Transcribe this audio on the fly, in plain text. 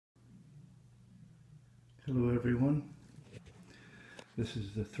Hello everyone, this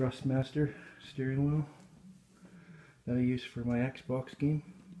is the Thrustmaster steering wheel that I use for my Xbox game,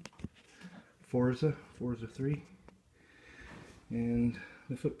 Forza 3, and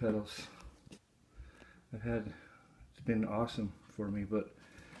the foot pedals. It's been awesome for me, but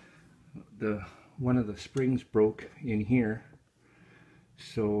one of the springs broke in here,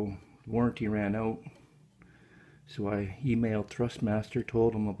 so the warranty ran out. So I emailed Thrustmaster,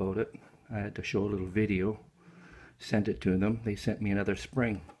 told them about it. I had to show a little video, sent it to them. They sent me another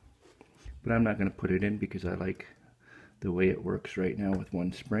spring, but I'm not going to put it in because I like the way it works right now with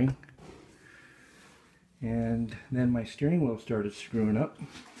one spring. And then my steering wheel started screwing up.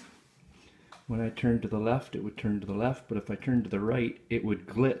 When I turned to the left, it would turn to the left, but if I turned to the right, it would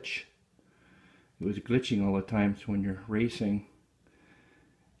glitch. It was glitching all the time, so when you're racing,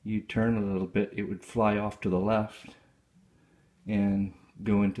 you turn a little bit, it would fly off to the left and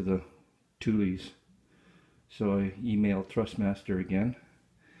go into the tulies. So I emailed Thrustmaster again,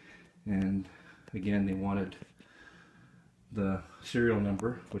 and again they wanted the serial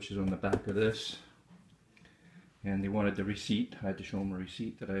number, which is on the back of this, and they wanted the receipt. I had to show them a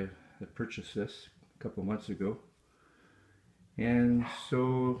receipt that I had purchased this a couple months ago. And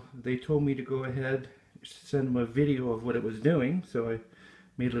so they told me to go ahead, send them a video of what it was doing. So I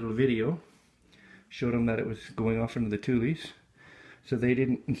made a little video, showed them that it was going off into the tulies. So they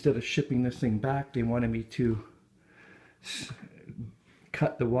didn't, instead of shipping this thing back, they wanted me to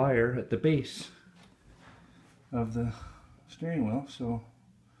cut the wire at the base of the steering wheel. So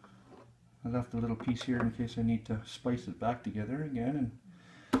I left a little piece here in case I need to splice it back together again.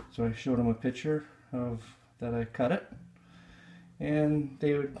 And so I showed them a picture of that I cut it, and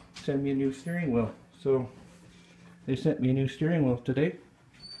they would send me a new steering wheel. So they sent me a new steering wheel today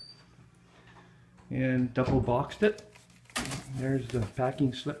and double boxed it. There's the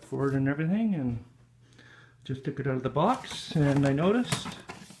packing slip for it and everything, and just took it out of the box, and I noticed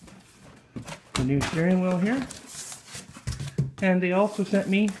the new steering wheel here. And they also sent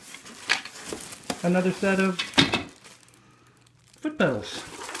me another set of foot pedals,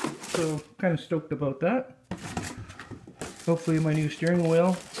 so kind of stoked about that. Hopefully my new steering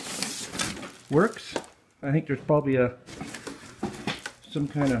wheel works. I think there's probably some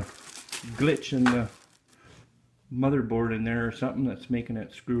kind of glitch in the motherboard in there or something that's making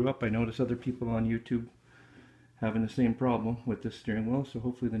it screw up. I notice other people on YouTube having the same problem with this steering wheel, so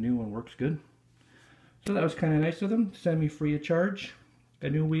hopefully the new one works good. So that was kind of nice of them to send me free of charge a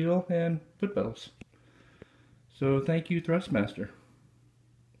new wheel and foot pedals. So thank you, Thrustmaster.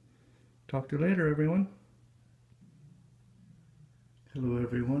 Talk to you later, everyone. Hello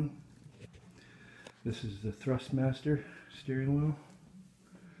everyone, this is the Thrustmaster steering wheel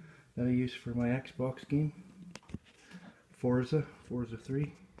that I use for my Xbox game, Forza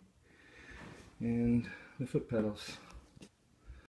 3, and the foot pedals.